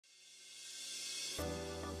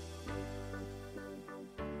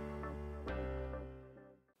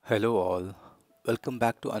Hello all, welcome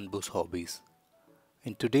back to AnbuZ HobbieZ.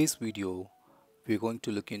 In today's video, we're going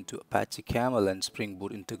to look into Apache Camel and Spring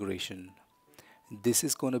Boot integration. This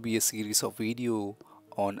is going to be a series of video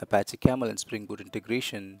on Apache Camel and Spring Boot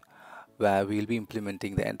integration where we'll be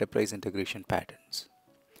implementing the enterprise integration patterns.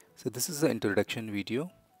 So this is the introduction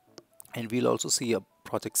video and we'll also see a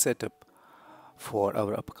project setup for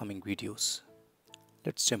our upcoming videos.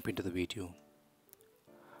 Let's jump into the video.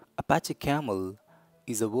 Apache Camel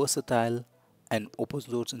is a versatile and open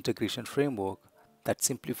source integration framework that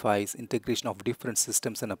simplifies integration of different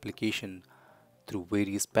systems and applications through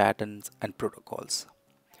various patterns and protocols.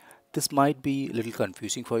 This might be a little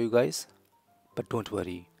confusing for you guys, but don't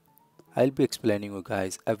worry. I'll be explaining you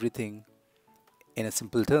guys everything in a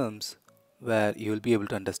simple terms where you will be able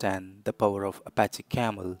to understand the power of Apache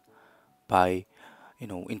Camel by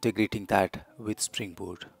integrating that with Spring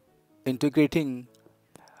Boot. Integrating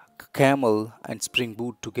Camel and Spring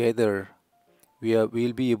Boot together,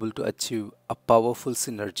 we'll be able to achieve a powerful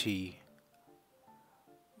synergy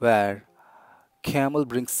where Camel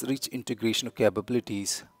brings rich integration of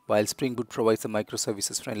capabilities while Spring Boot provides a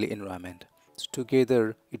microservices friendly environment. So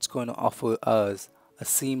together, it's going to offer us a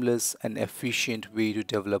seamless and efficient way to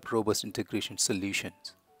develop robust integration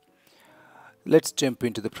solutions. Let's jump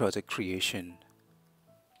into the project creation.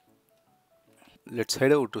 Let's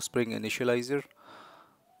head over to Spring Initializer.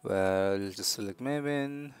 Well, I'll just select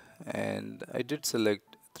Maven, and I did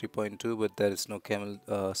select 3.2, but there is no Camel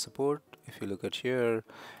support. If you look at here,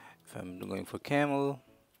 if I'm going for Camel,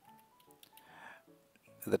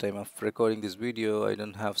 at the time of recording this video, I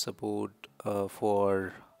don't have support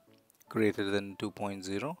for greater than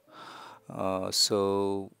 2.0.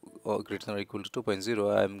 So greater than or equal to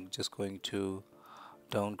 2.0, I'm just going to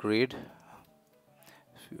downgrade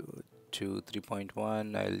to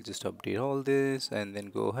 3.1. I'll just update all this and then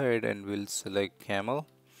go ahead and we'll select Camel.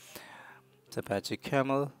 It's Apache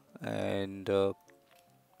Camel and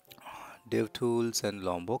dev tools and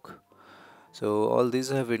Lombok. So all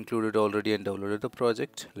these I have included already and downloaded the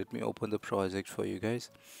project. Let me open the project for you guys.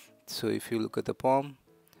 So if you look at the POM,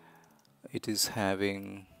 it is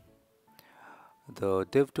having the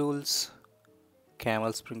dev tools,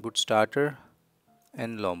 Camel, Spring Boot starter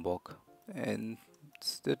and Lombok, and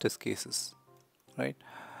the test cases, right?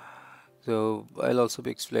 So I'll also be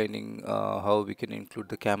explaining how we can include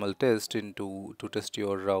the Camel test into to test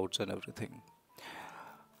your routes and everything.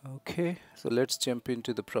 Okay, so let's jump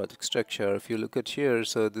into the project structure. If you look at here,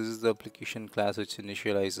 so this is the application class which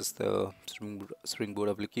initializes the Spring Boot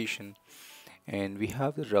application, and we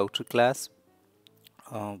have the router class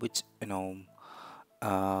which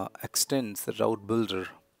extends the route builder.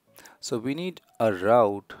 So we need a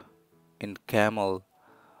route in Camel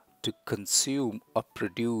to consume or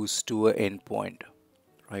produce to an endpoint,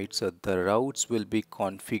 right? So the routes will be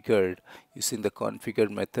configured using the configure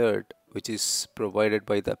method, which is provided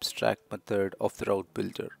by the abstract method of the route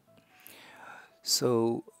builder.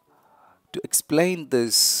 So to explain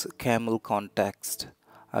this Camel context,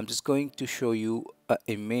 I'm just going to show you an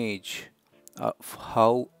image of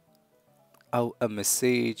how a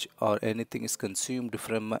message or anything is consumed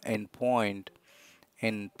from an endpoint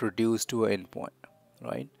and produced to an endpoint,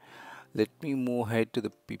 right? Let me move ahead to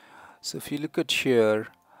the so if you look at here,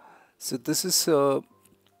 so this is a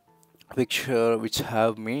picture which I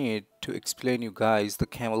have made to explain you guys the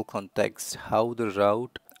Camel context, how the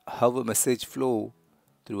route, how a message flow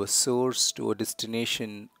through a source to a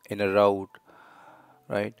destination in a route,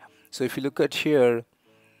 right? So if you look at here,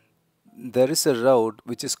 there is a route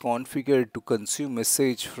which is configured to consume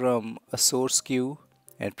message from a source queue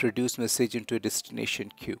and produce message into a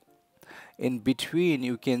destination queue. In between,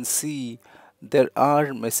 you can see there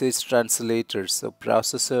are message translators. So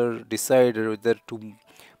processor decided whether to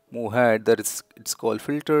move ahead. That is, it's called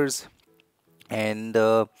filters and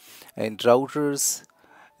routers.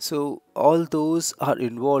 So all those are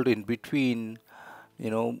involved in between.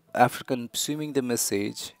 After consuming the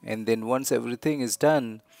message, and then once everything is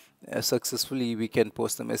done successfully, we can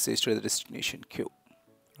post the message to the destination queue,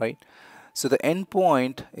 right? So the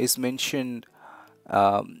endpoint is mentioned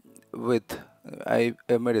with I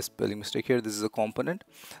made a spelling mistake here. This is a component.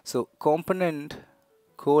 So component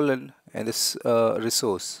colon and this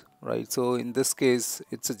resource, right? So in this case,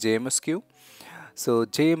 it's a JMS queue. So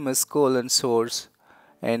JMS colon source,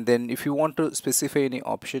 and then if you want to specify any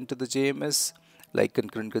option to the JMS, like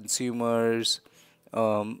concurrent consumers,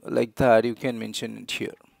 like that, you can mention it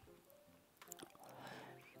here.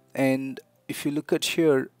 And if you look at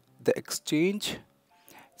here, the exchange.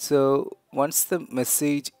 So once the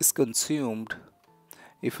message is consumed,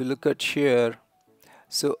 if you look at here,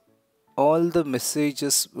 so all the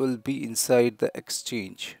messages will be inside the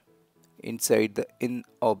exchange, inside the in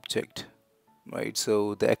object, right?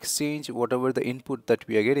 So the exchange, whatever the input that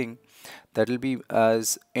we are getting, that will be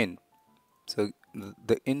as in. So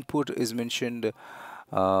the input is mentioned, it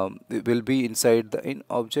will be inside the in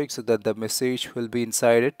object, so that the message will be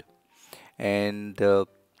inside it, and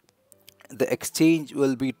the exchange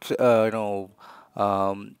will be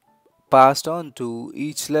passed on to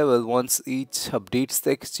each level. Once each updates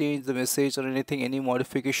the exchange, the message or anything, any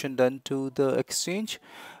modification done to the exchange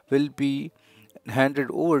will be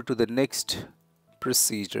handed over to the next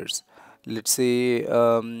procedures. Let's say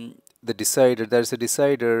the decider, there's a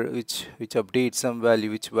decider which updates some value,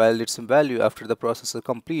 which validates some value. After the processor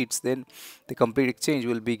completes, then the complete exchange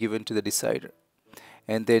will be given to the decider.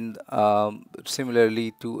 And then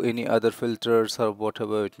similarly to any other filters or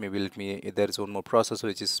whatever it may be, there is one more processor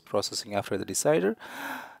which is processing after the decider,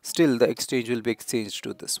 still the exchange will be exchanged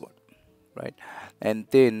to this one, right? And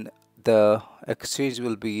then the exchange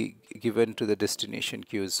will be given to the destination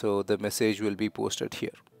queue, so the message will be posted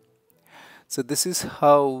here. So this is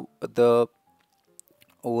how the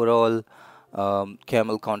overall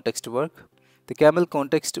camel context work. The camel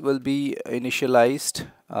context will be initialized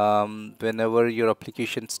whenever your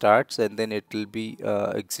application starts, and then it will be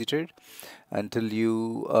exited until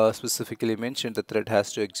you specifically mention the thread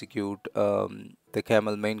has to execute, the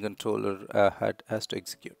camel main controller has to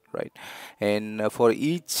execute, right? And for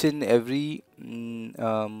each and every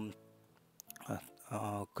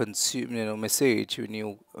consume message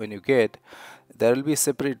when you get, there will be a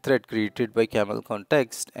separate thread created by camel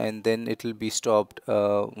context, and then it will be stopped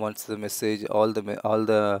once the message, all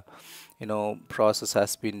the process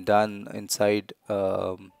has been done inside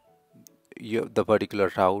the particular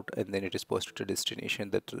route, and then it is posted to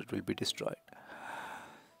destination, that it will be destroyed.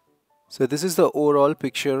 So this is the overall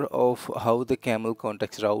picture of how the camel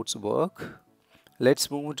context routes work. Let's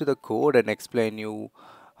move into the code and explain you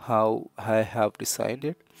how I have designed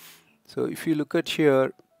it. So if you look at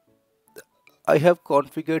here, I have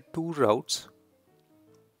configured two routes.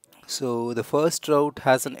 So the first route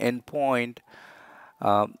has an endpoint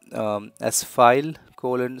as file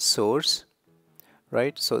 :source,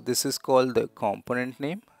 right? So this is called the component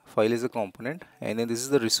name. File is a component, and then this is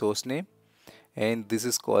the resource name, and this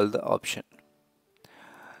is called the option.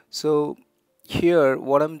 So here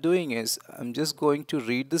what I'm doing is I'm just going to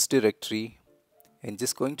read this directory and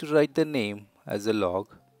just going to write the name as a log,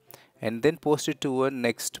 and then post it to a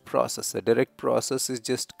next process. The direct process is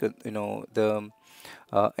just the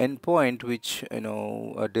endpoint which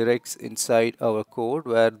directs inside our code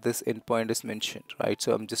where this endpoint is mentioned, right?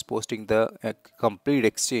 So I'm just posting the complete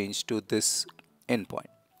exchange to this endpoint.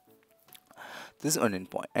 This is an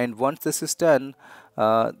endpoint, and once this is done,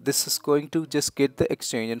 this is going to just get the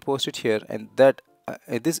exchange and post it here, and that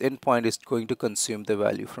this endpoint is going to consume the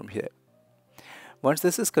value from here. Once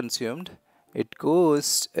this is consumed, it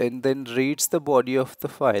goes and then reads the body of the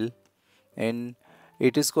file, and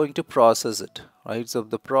it is going to process it, right? So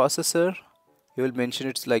the processor, you will mention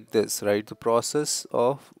it's like this, right? The process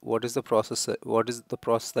of what is the processor, what is the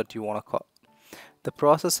process that you want to call. The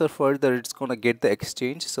processor, further it's going to get the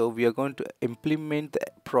exchange, so we are going to implement the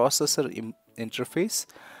processor interface,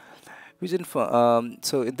 which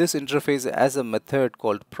so in this interface as a method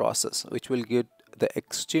called process, which will get the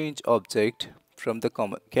exchange object from the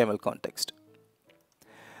camel context.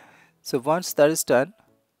 So once that is done,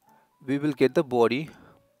 we will get the body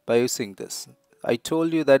by using this. I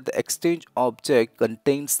told you that the exchange object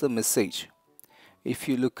contains the message. If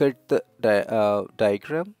you look at the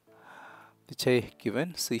diagram which I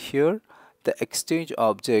given, see here, the exchange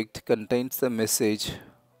object contains the message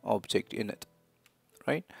object in it,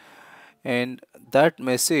 right? And that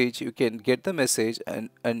message, you can get the message and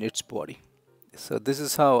its body. So this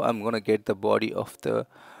is how I'm gonna get the body of the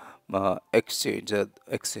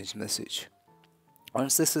exchange message.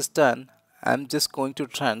 Once this is done, I'm just going to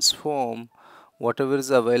transform whatever is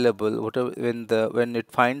available, when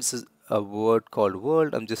it finds a word called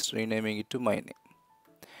world, I'm just renaming it to my name.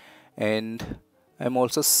 And I'm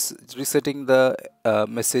also resetting the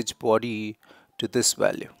message body to this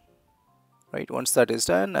value, right? Once that is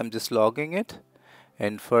done, I'm just logging it,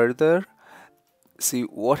 and further, see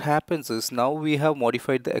what happens is now we have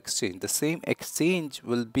modified the exchange. The same exchange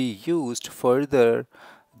will be used further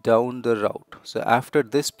down the route. So after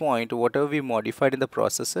this point, whatever we modified in the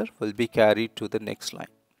processor will be carried to the next line.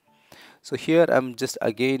 So here I'm just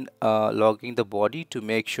again logging the body to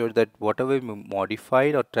make sure that whatever we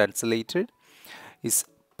modified or translated is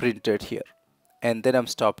printed here, and then I'm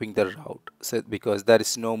stopping the route, so because there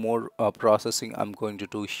is no more processing I'm going to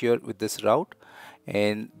do here with this route,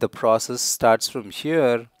 and the process starts from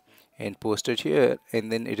here and posted here,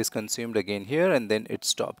 and then it is consumed again here, and then it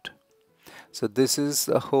stopped. So this is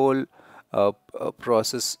the whole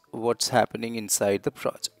process what's happening inside the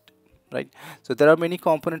project, right? So there are many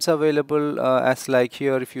components available, as like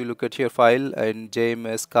here if you look at your file and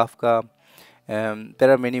JMS, Kafka,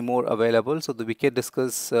 there are many more available, so that we can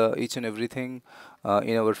discuss each and everything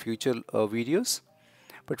in our future videos.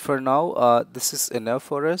 But for now, this is enough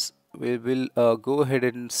for us. We will go ahead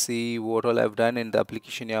and see what all I've done in the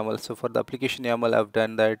application YAML. So for the application YAML, I've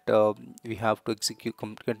done that we have to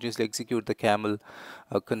continuously execute the camel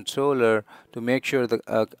controller to make sure the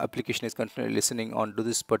application is continually listening on to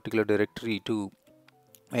this particular directory to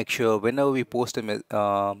make sure whenever we post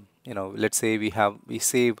let's say we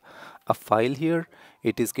save a file here,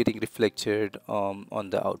 it is getting reflected on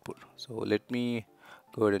the output. So let me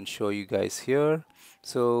go ahead and show you guys here.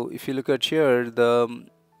 So if you look at here, the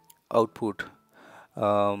output,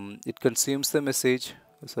 it consumes the message.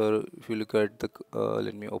 So if you look at the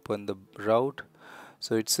let me open the route.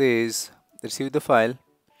 So it says receive the file,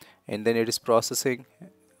 and then it is processing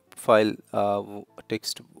file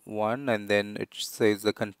text 1, and then it says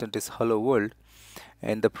the content is hello world,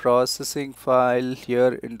 and the processing file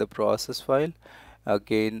here in the process file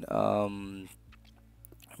again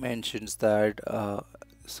mentions that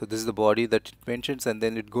so this is the body that it mentions, and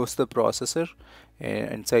then it goes to the processor,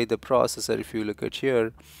 and inside the processor if you look at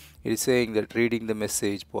here, it is saying that reading the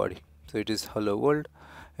message body, so it is hello world,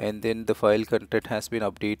 and then the file content has been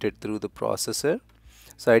updated through the processor.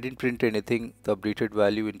 So I didn't print anything, the updated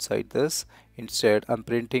value inside this. Instead, I'm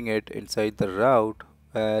printing it inside the route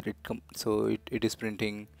where it is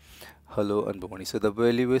printing hello and Bhavani. So the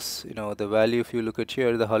value is, the value, if you look at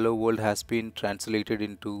here, the hello world has been translated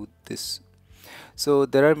into this. So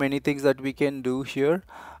there are many things that we can do here,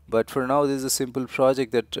 but for now this is a simple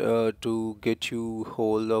project that to get you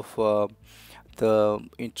hold of the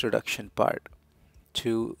introduction part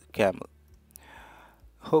to Camel.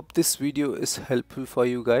 Hope this video is helpful for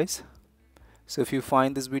you guys. So if you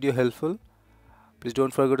find this video helpful, please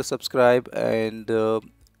don't forget to subscribe and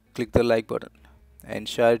click the like button and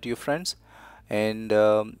share it to your friends, and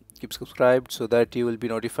keep subscribed so that you will be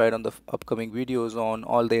notified on the upcoming videos on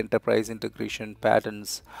all the enterprise integration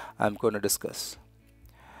patterns I'm going to discuss.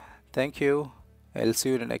 Thank you. I'll see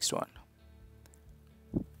you in the next one.